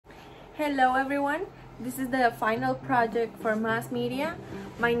Hello everyone, this is the final project for mass media.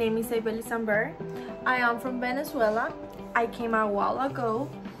 My name is Eybell Isambert. I am from Venezuela. I came a while ago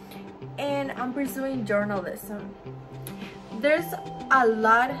and I'm pursuing journalism. There's a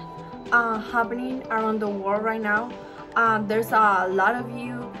lot happening around the world right now. There's a lot of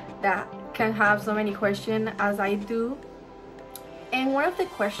you that can have so many questions as I do. And one of the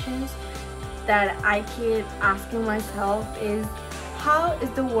questions that I keep asking myself is, how is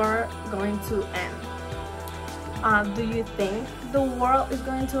the world going to end? Do you think the world is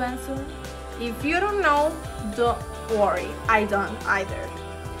going to end soon? If you don't know, don't worry, I don't either.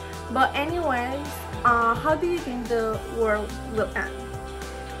 But anyways, how do you think the world will end?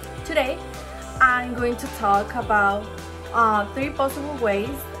 Today, I'm going to talk about 3 possible ways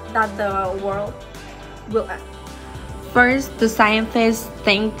that the world will end. First, the scientists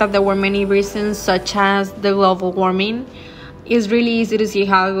think that there were many reasons, such as the global warming. It's really easy to see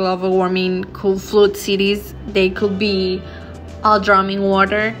how global warming could flood cities. They could be drowning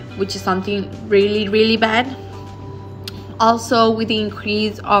water, which is something really bad. Also, with the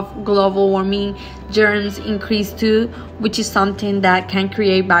increase of global warming, germs increase too, which is something that can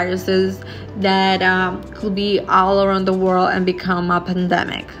create viruses that could be all around the world and become a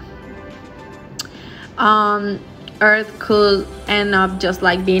pandemic. Earth could end up just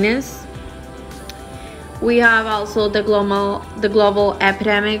like Venus. We have also the global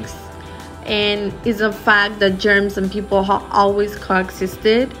epidemics, and it's a fact that germs and people have always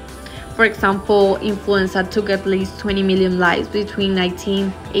coexisted. For example, influenza took at least 20 million lives between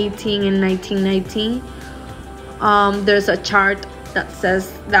 1918 and 1919. There's a chart that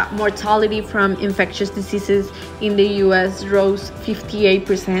says that mortality from infectious diseases in the US rose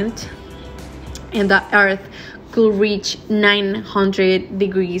 58%, and the Earth could reach 900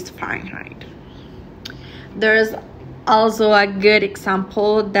 degrees Fahrenheit. There's also a good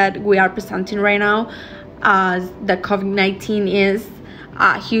example that we are presenting right now, as the COVID-19 is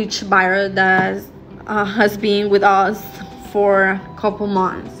a huge virus that has been with us for a couple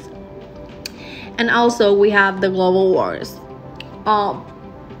months. And also we have the global wars.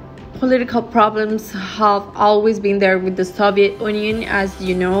 Political problems have always been there with the Soviet Union, as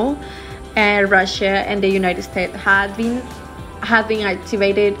you know, and Russia and the United States have been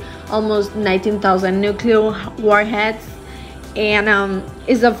activated almost 19,000 nuclear warheads, and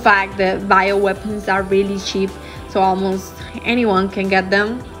it's a fact that bioweapons are really cheap, so almost anyone can get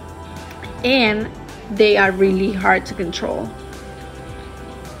them, and they are really hard to control.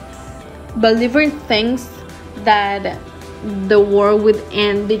 Believers thinks that the world would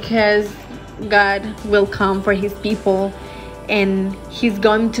end because God will come for his people, and he's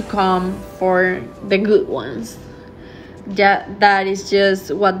going to come for the good ones. That is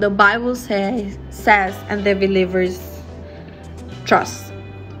just what the Bible says, and the believers trust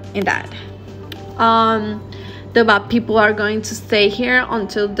in that. The bad people are going to stay here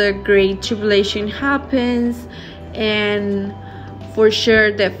until the great tribulation happens, and for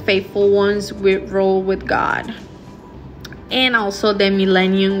sure the faithful ones will rule with God, and also the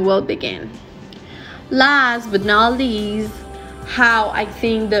millennium will begin. Last but not least, how I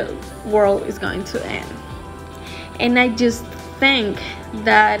think the world is going to end. And I just think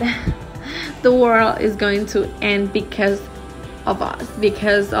that the world is going to end because of us,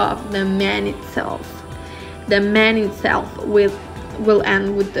 because of the man itself. The man itself will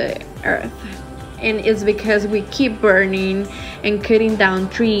end with the earth. And it's because we keep burning and cutting down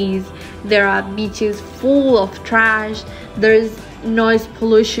trees. There are beaches full of trash. There's noise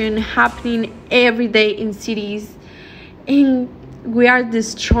pollution happening every day in cities. And we are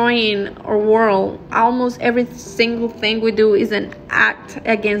destroying our world. Almost every single thing we do is an act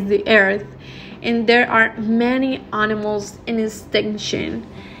against the earth, and there are many animals in extinction,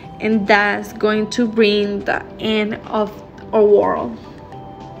 and that's going to bring the end of our world.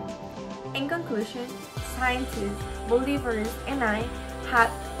 In conclusion, scientists, believers, and I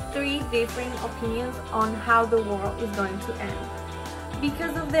had 3 different opinions on how the world is going to end.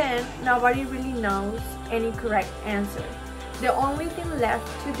 Because of them, nobody really knows any correct answer. The only thing left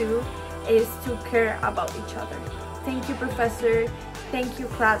to do is to care about each other. Thank you, Professor. Thank you,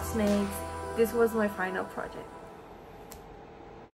 classmates. This was my final project.